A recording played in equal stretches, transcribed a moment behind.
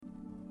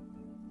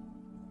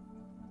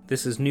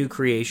This is New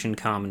Creation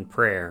Common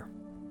Prayer.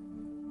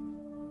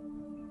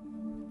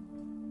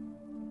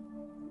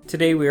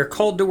 Today we are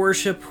called to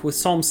worship with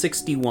Psalm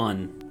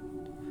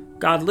 61.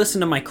 God, listen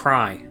to my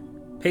cry.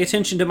 Pay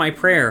attention to my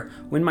prayer.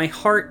 When my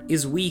heart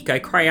is weak, I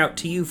cry out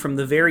to you from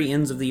the very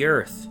ends of the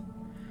earth.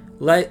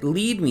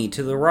 Lead me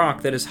to the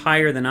rock that is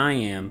higher than I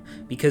am,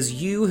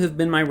 because you have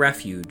been my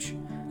refuge,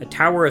 a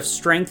tower of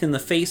strength in the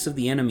face of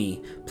the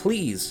enemy.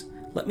 Please,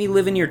 let me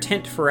live in your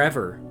tent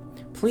forever.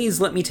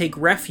 Please let me take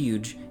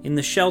refuge in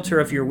the shelter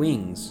of your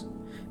wings.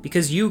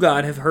 Because you,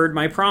 God, have heard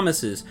my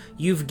promises.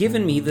 You've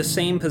given me the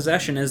same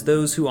possession as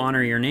those who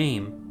honor your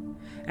name.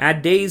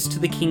 Add days to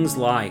the king's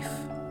life.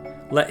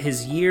 Let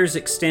his years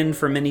extend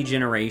for many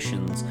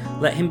generations.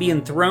 Let him be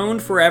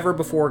enthroned forever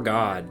before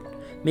God.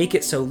 Make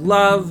it so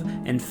love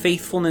and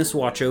faithfulness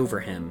watch over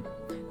him.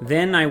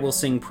 Then I will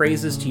sing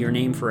praises to your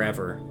name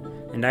forever,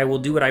 and I will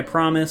do what I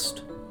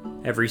promised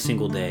every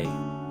single day.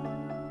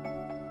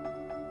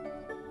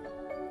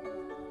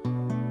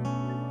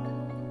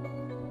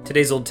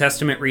 Today's Old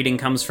Testament reading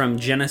comes from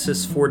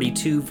Genesis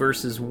 42,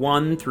 verses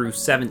 1 through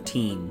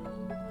 17.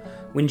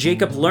 When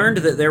Jacob learned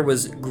that there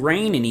was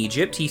grain in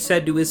Egypt, he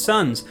said to his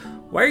sons,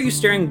 "Why are you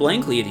staring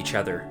blankly at each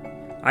other?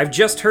 I've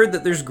just heard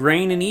that there's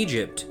grain in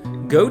Egypt.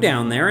 Go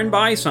down there and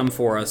buy some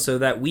for us so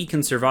that we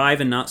can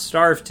survive and not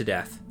starve to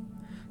death."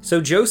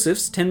 So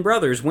Joseph's 10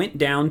 brothers went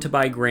down to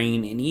buy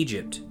grain in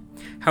Egypt.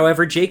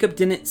 However, Jacob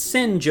didn't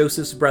send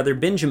Joseph's brother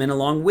Benjamin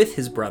along with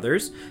his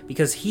brothers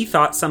because he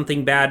thought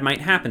something bad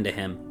might happen to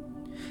him.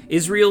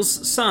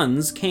 Israel's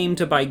sons came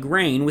to buy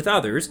grain with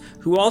others,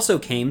 who also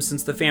came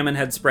since the famine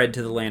had spread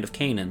to the land of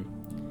Canaan.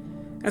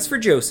 As for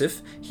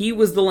Joseph, he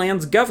was the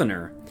land's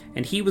governor,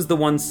 and he was the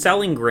one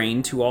selling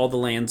grain to all the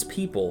land's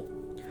people.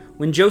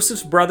 When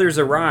Joseph's brothers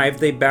arrived,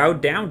 they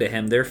bowed down to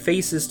him, their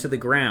faces to the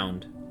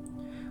ground.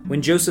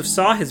 When Joseph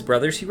saw his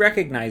brothers, he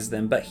recognized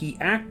them, but he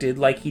acted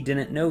like he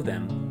didn't know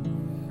them.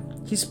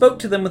 He spoke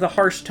to them with a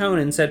harsh tone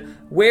and said,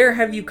 "Where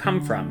have you come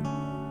from?"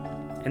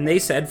 And they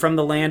said, "From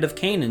the land of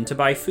Canaan to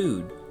buy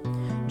food."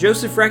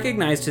 Joseph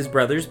recognized his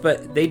brothers,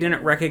 but they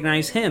didn't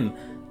recognize him.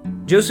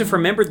 Joseph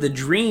remembered the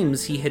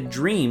dreams he had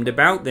dreamed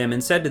about them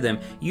and said to them,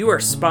 "You are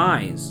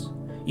spies.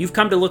 You've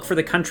come to look for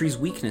the country's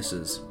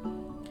weaknesses."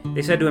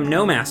 They said to him,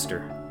 "No,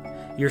 master.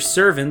 Your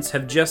servants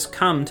have just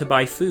come to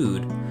buy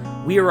food.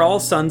 We are all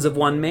sons of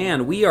one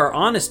man. We are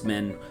honest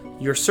men.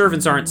 Your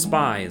servants aren't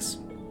spies."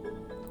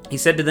 He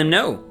said to them,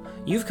 "No.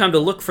 You've come to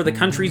look for the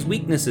country's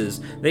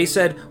weaknesses." They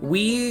said,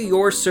 "We,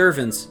 your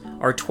servants,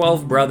 are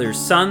 12 brothers,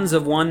 sons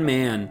of one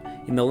man,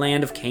 in the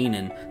land of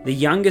Canaan. The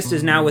youngest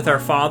is now with our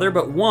father,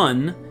 but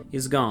one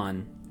is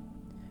gone."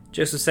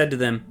 Joseph said to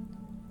them,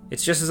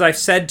 "It's just as I've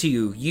said to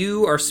you.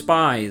 You are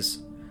spies.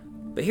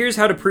 But here's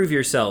how to prove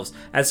yourselves.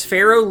 As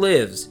Pharaoh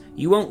lives,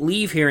 you won't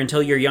leave here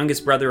until your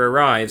youngest brother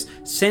arrives.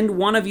 Send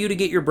one of you to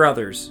get your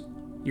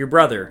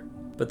brother,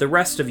 but the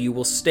rest of you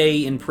will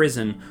stay in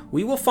prison.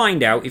 We will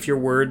find out if your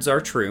words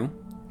are true.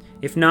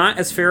 If not,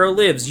 as Pharaoh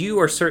lives, you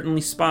are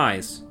certainly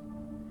spies."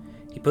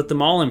 He put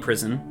them all in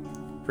prison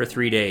for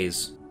 3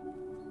 days.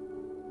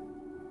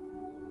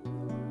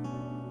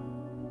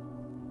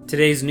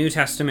 Today's New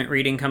Testament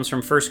reading comes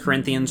from 1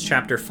 Corinthians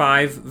chapter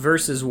 5,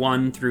 verses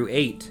 1 through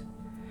 8.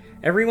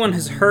 Everyone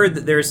has heard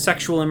that there is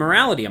sexual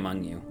immorality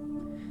among you.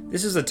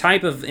 This is a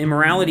type of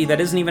immorality that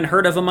isn't even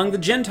heard of among the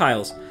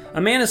Gentiles.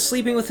 A man is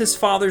sleeping with his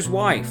father's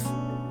wife.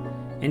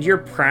 And you're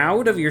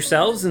proud of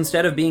yourselves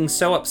instead of being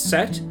so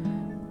upset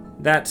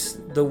that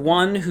the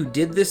one who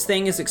did this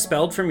thing is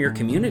expelled from your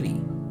community.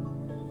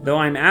 Though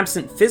I'm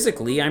absent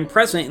physically, I'm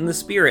present in the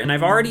spirit, and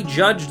I've already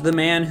judged the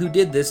man who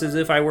did this as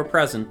if I were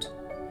present.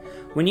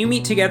 When you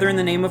meet together in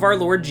the name of our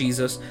Lord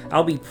Jesus,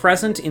 I'll be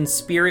present in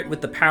spirit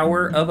with the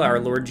power of our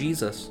Lord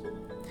Jesus.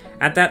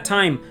 At that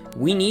time,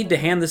 we need to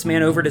hand this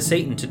man over to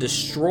Satan to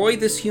destroy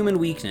this human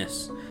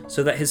weakness,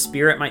 so that his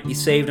spirit might be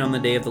saved on the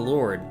day of the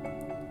Lord.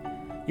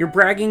 Your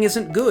bragging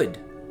isn't good.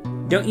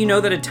 Don't you know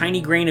that a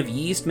tiny grain of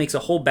yeast makes a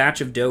whole batch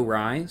of dough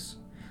rise?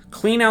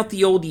 Clean out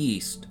the old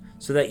yeast,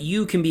 so that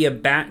you can be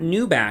a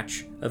new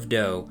batch of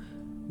dough,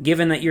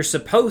 given that you're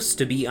supposed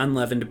to be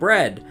unleavened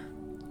bread.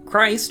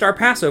 Christ, our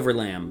Passover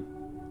lamb,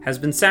 has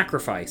been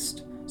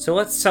sacrificed. So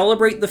let's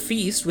celebrate the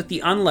feast with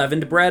the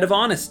unleavened bread of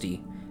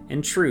honesty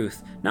and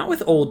truth, not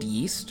with old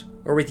yeast,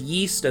 or with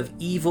yeast of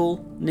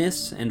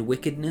evilness and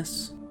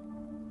wickedness.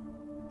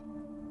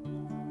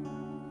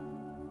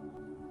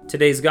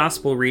 Today's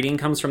gospel reading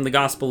comes from the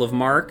Gospel of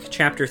Mark,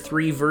 chapter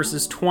 3,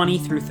 verses 20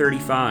 through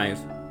 35.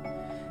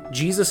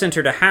 Jesus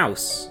entered a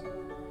house.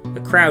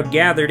 The crowd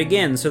gathered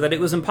again so that it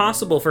was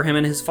impossible for him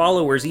and his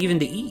followers even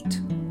to eat.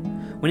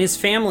 When his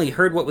family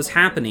heard what was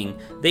happening,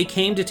 they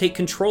came to take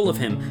control of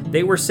him.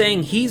 They were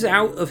saying, "He's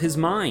out of his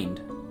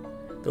mind."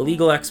 The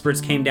legal experts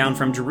came down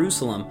from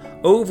Jerusalem.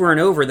 Over and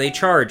over they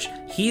charged,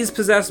 "He's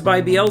possessed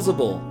by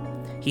Beelzebul.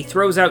 He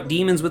throws out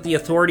demons with the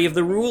authority of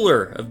the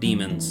ruler of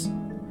demons."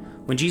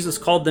 When Jesus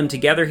called them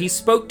together, he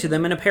spoke to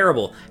them in a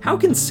parable. "How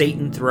can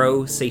Satan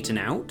throw Satan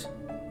out?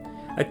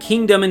 A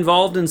kingdom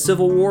involved in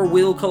civil war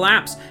will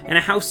collapse, and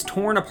a house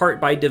torn apart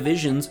by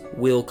divisions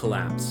will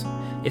collapse.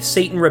 If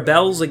Satan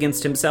rebels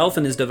against himself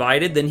and is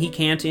divided, then he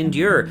can't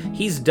endure.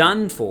 He's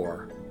done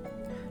for.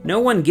 No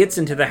one gets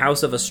into the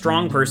house of a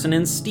strong person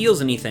and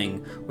steals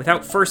anything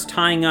without first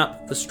tying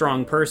up the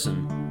strong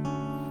person.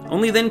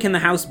 Only then can the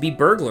house be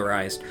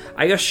burglarized.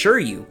 I assure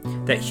you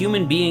that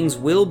human beings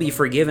will be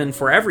forgiven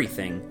for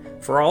everything,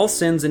 for all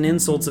sins and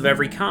insults of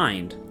every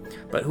kind.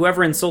 But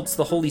whoever insults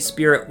the Holy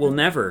Spirit will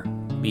never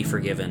be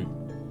forgiven.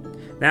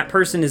 That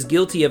person is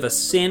guilty of a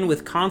sin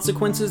with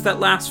consequences that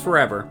last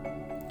forever.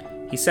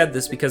 He said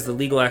this because the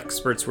legal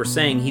experts were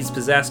saying he's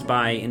possessed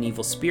by an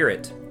evil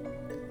spirit.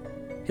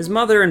 His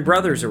mother and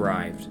brothers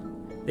arrived.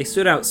 They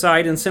stood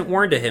outside and sent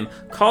word to him,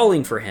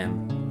 calling for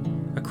him.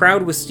 A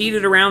crowd was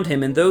seated around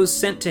him, and those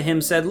sent to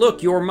him said,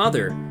 "Look, your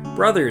mother,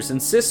 brothers,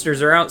 and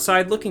sisters are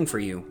outside looking for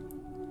you."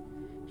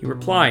 He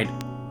replied,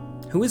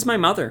 "Who is my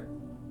mother?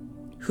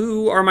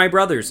 Who are my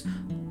brothers?"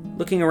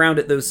 Looking around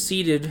at those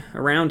seated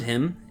around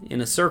him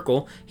in a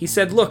circle, he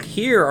said, "Look,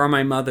 here are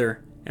my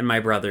mother and my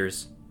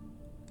brothers.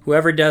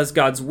 Whoever does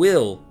God's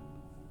will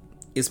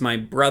is my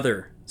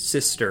brother,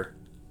 sister,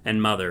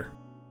 and mother."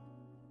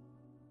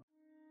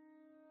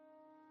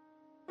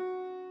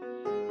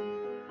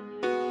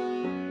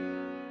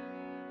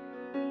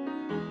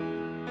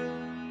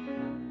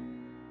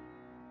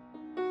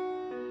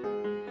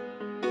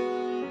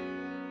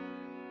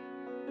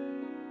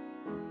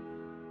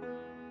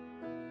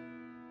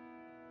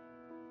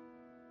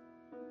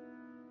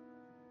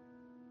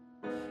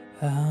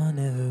 I'll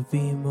never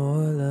be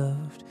more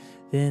loved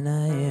than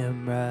I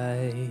am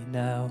right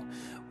now.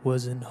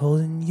 Wasn't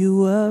holding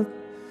you up,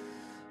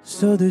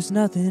 so there's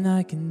nothing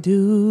I can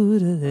do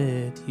to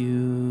let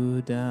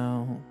you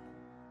down.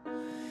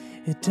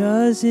 It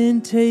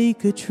doesn't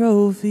take a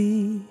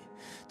trophy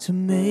to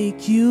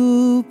make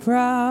you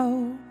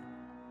proud.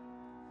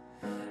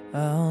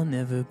 I'll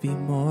never be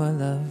more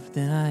loved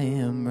than I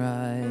am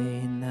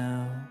right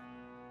now.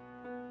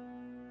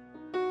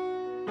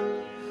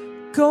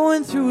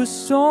 Going through a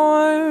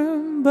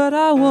storm, but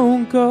I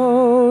won't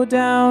go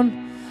down.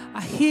 I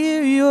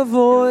hear your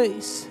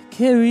voice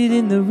carried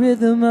in the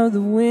rhythm of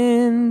the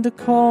wind to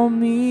call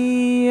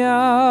me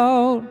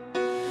out.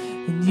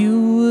 And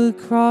you would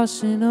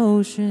cross an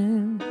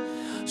ocean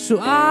so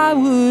I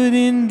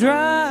wouldn't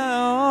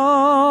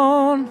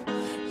drown.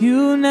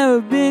 You've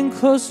never been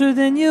closer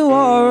than you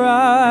are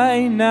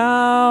right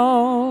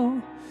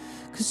now.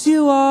 'Cause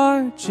you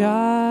are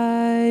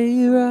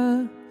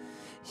Jireh,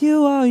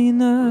 you are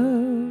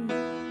enough.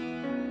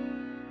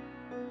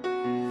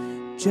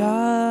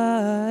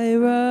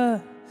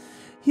 Jireh,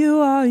 you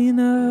are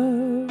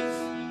enough.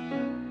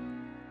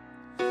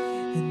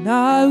 And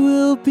I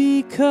will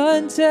be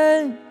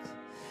content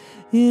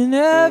in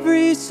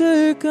every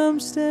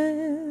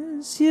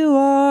circumstance. You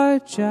are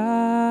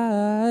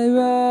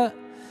Jireh,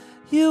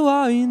 you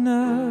are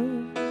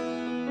enough.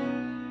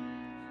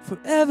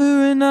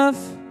 Forever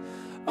enough,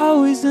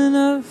 always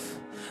enough,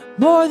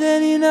 more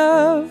than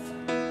enough.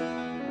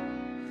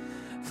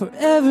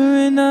 Forever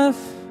enough,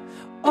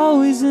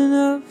 always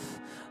enough,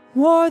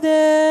 more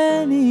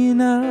than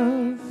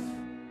enough.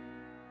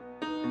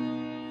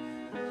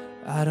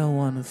 I don't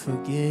want to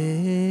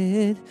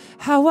forget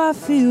how I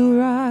feel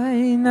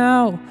right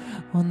now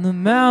on the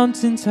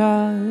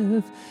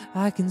mountaintop.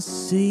 I can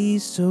see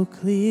so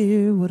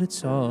clear what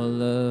it's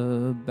all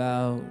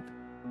about.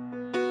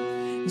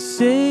 You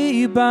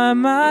stay by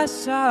my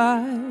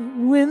side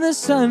when the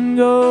sun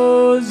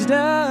goes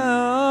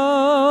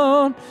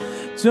down.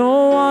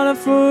 Don't wanna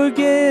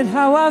forget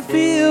how I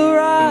feel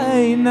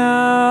right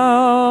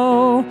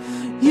now.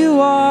 You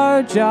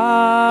are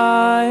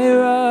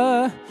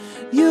Jireh,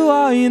 you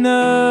are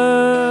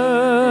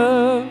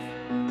enough.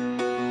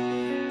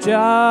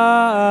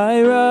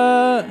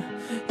 Jireh,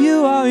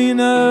 you are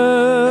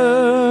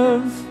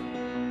enough.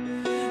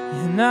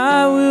 And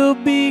I will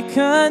be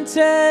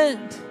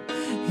content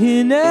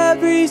in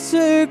every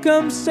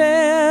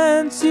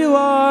circumstance. You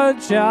are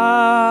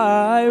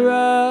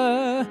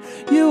Jireh,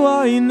 you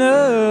are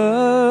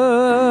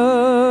enough.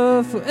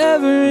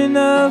 Forever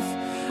enough,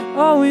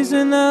 always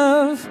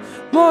enough,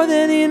 more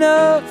than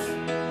enough.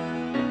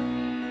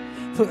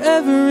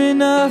 Forever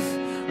enough,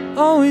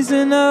 always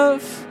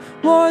enough,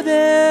 more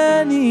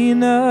than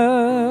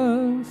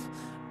enough.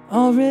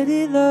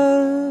 Already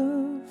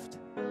loved,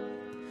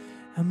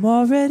 I'm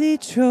already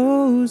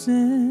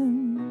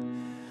chosen.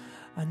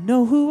 I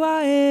know who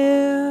I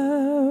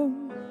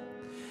am,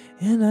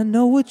 and I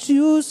know what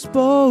you've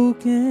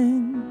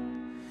spoken.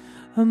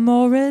 I'm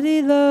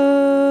already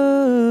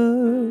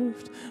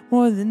loved,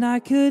 more than I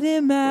could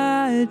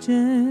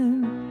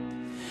imagine.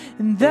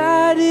 And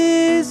that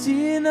is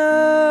enough.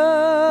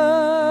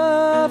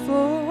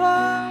 Oh,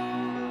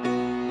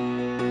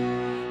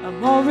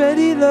 I'm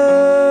already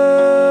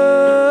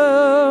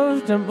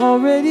loved, I'm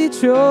already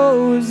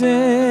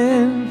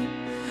chosen.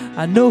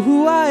 I know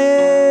who I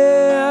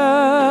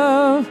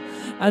am,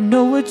 I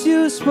know what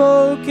you've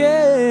spoken.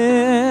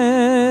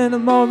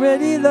 I'm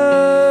already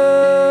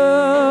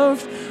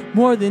loved,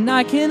 more than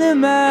I can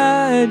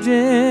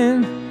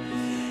imagine.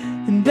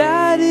 and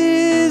that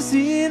is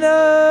enough,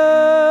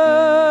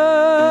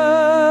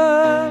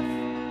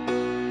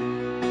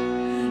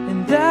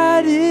 and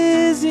that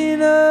is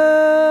enough.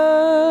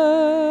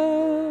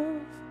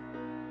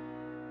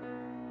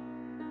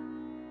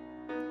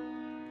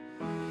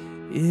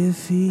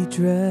 If he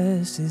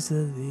dresses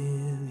the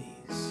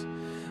lilies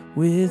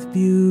with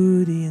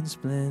beauty and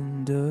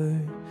splendor,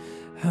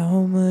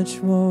 how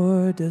much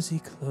more does he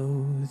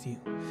clothe you?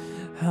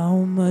 How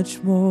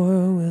much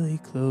more will he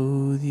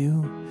clothe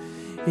you?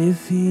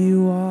 If he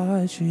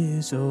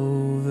watches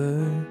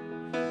over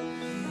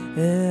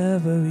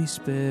every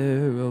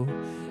sparrow,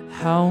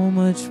 how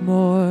much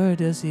more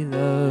does he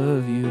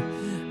love you?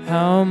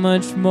 How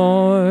much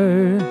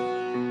more?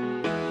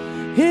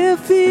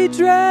 If he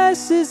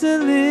dresses the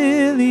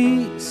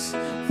lilies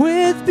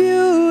with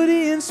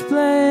beauty and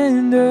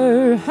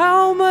splendor,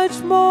 how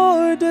much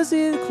more does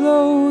he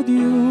clothe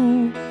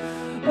you?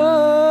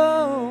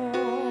 Oh,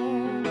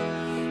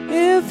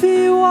 if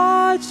he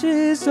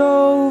watches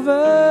over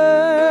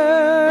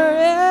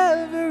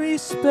every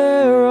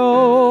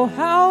sparrow,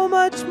 how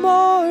much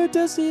more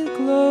does he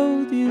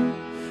clothe you?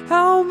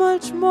 How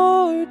much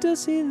more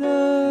does he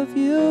love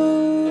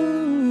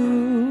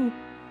you?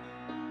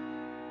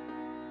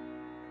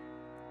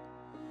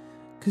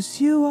 'Cause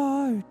you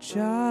are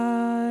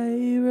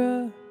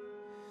Jireh,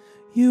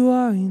 you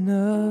are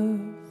enough.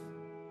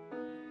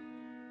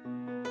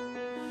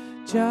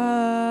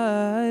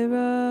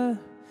 Jireh,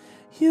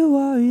 you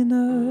are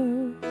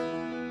enough.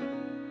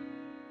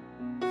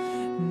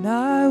 And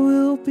I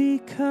will be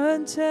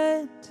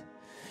content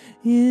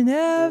in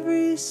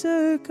every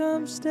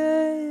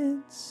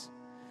circumstance.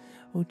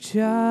 Oh,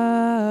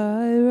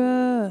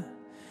 Jireh,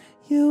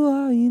 you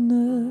are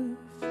enough.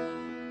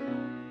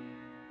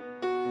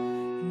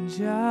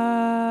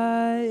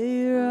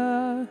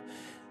 Jireh,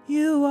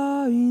 you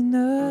are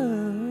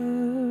enough.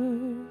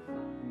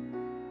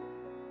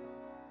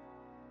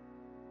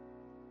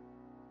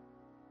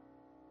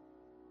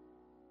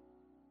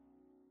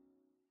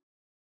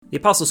 The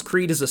Apostles'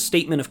 Creed is a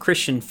statement of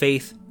Christian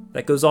faith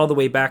that goes all the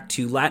way back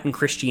to Latin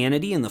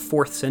Christianity in the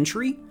 4th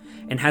century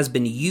and has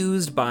been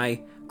used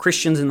by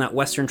Christians in that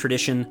Western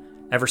tradition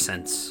ever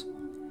since.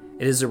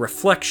 It is a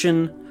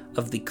reflection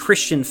of the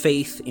Christian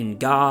faith in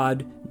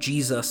God,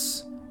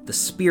 Jesus, the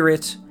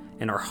Spirit,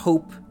 and our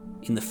hope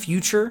in the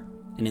future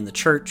and in the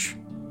church,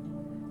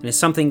 and is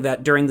something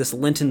that during this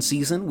Lenten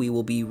season we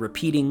will be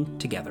repeating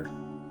together.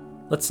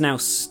 Let's now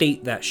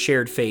state that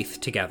shared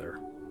faith together.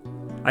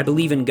 I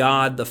believe in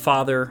God, the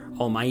Father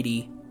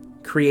Almighty,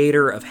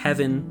 creator of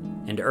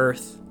heaven and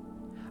earth.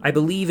 I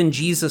believe in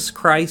Jesus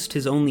Christ,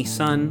 his only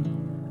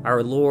Son,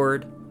 our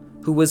Lord,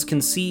 who was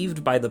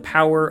conceived by the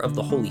power of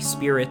the Holy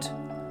Spirit,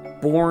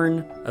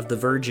 born of the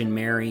Virgin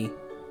Mary,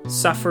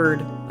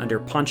 suffered under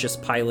Pontius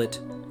Pilate,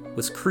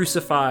 was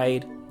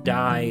crucified,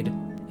 died,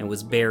 and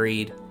was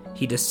buried.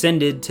 He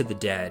descended to the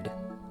dead.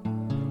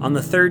 On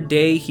the 3rd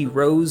day he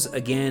rose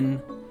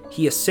again.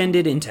 He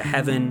ascended into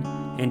heaven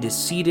and is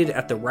seated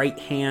at the right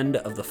hand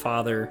of the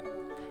Father,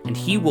 and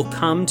he will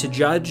come to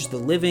judge the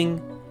living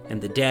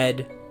and the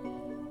dead.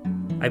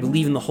 I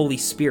believe in the Holy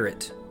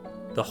Spirit,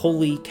 the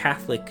Holy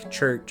Catholic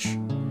Church,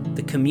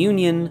 the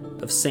communion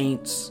of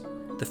saints,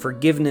 the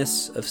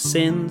forgiveness of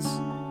sins,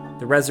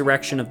 the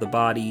resurrection of the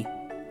body,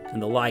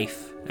 and the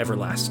life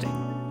everlasting.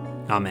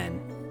 Amen.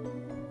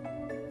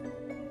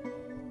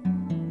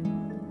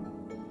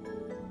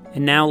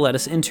 And now let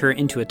us enter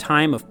into a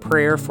time of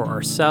prayer for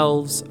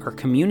ourselves, our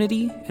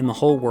community, and the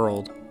whole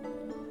world.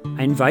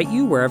 I invite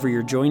you, wherever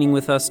you're joining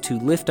with us, to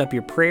lift up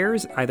your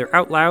prayers, either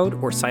out loud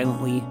or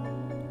silently,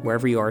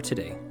 wherever you are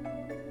today.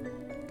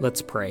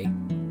 Let's pray.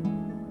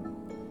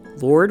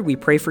 Lord, we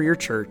pray for your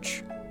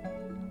church,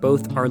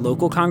 both our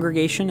local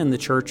congregation and the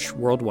church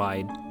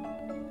worldwide.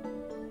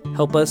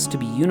 Help us to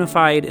be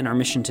unified in our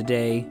mission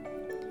today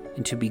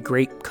and to be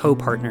great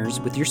co-partners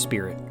with your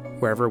Spirit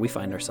wherever we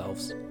find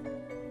ourselves.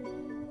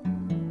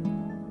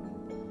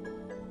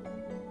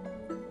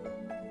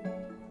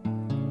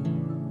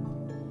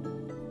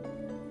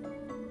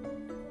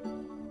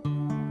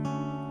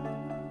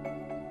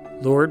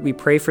 Lord, we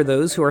pray for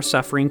those who are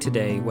suffering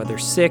today, whether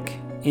sick,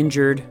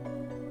 injured,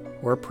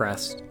 or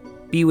oppressed.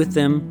 Be with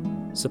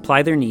them,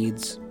 supply their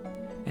needs,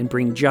 and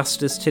bring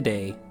justice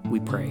today, we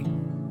pray.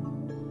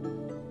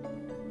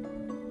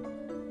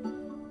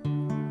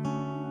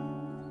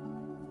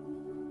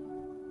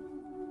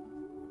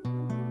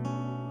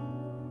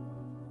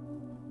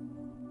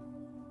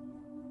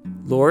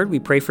 Lord, we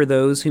pray for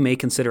those who may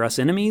consider us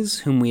enemies,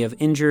 whom we have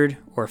injured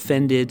or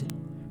offended.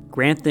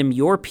 Grant them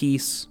your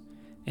peace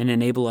and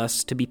enable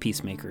us to be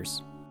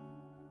peacemakers.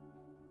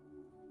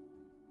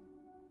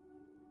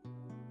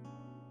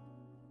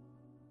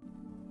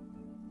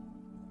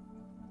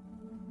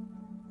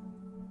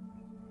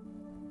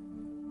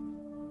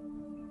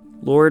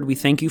 Lord, we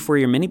thank you for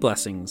your many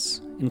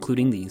blessings,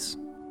 including these.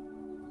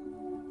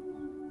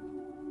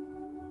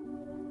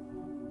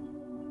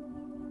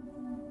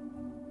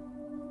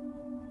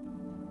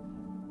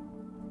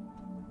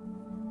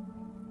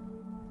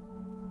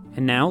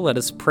 And now let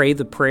us pray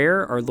the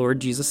prayer our Lord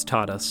Jesus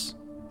taught us.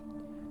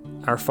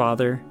 Our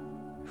Father,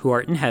 who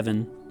art in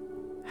heaven,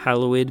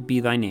 hallowed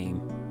be thy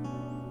name.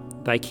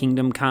 Thy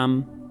kingdom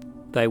come,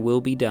 thy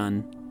will be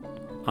done,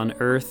 on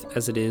earth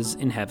as it is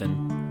in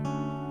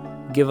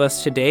heaven. Give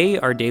us today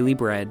our daily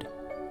bread,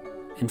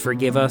 and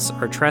forgive us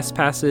our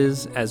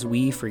trespasses as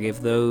we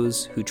forgive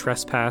those who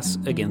trespass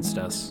against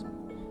us.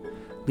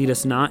 Lead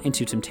us not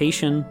into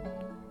temptation,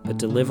 but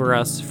deliver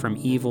us from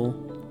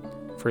evil.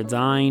 For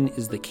thine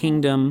is the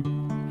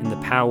kingdom, and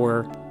the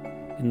power,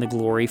 and the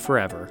glory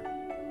forever.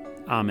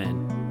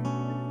 Amen.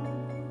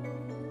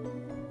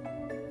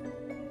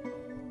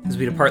 As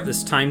we depart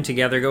this time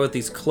together, go with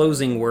these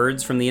closing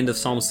words from the end of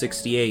Psalm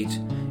 68.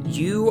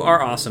 You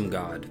are awesome,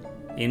 God,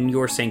 in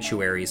your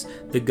sanctuaries,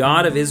 the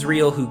God of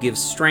Israel who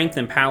gives strength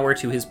and power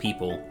to his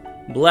people.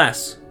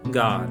 Bless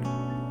God.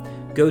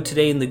 Go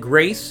today in the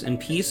grace and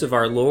peace of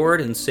our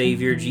Lord and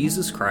Savior,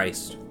 Jesus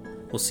Christ.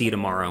 We'll see you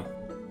tomorrow.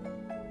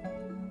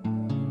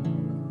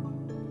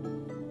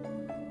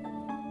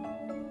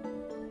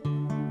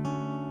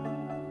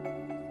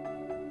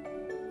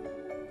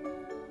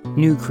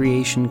 New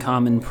Creation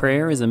Common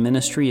Prayer is a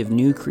ministry of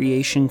New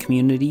Creation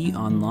Community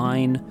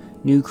Online,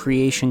 New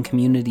Creation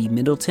Community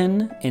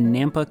Middleton, and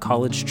Nampa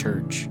College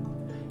Church.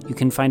 You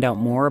can find out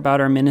more about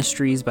our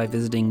ministries by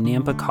visiting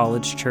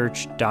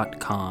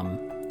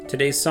nampacollegechurch.com.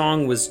 Today's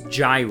song was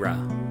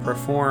Jireh,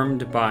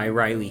 performed by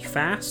Riley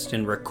Fast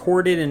and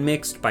recorded and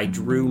mixed by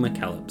Drew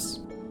McKellips.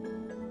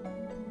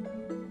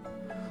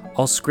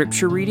 All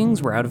scripture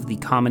readings were out of the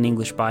Common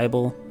English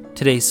Bible.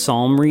 Today's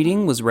psalm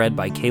reading was read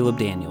by Caleb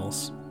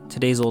Daniels.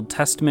 Today's Old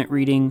Testament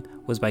reading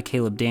was by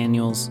Caleb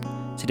Daniels.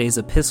 Today's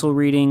epistle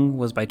reading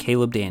was by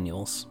Caleb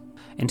Daniels.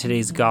 And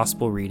today's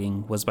gospel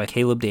reading was by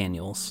Caleb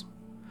Daniels.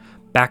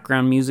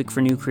 Background music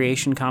for New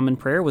Creation Common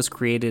Prayer was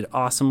created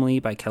awesomely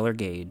by Keller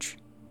Gage.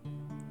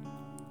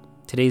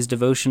 Today's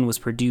devotion was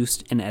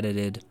produced and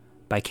edited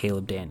by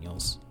Caleb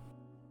Daniels.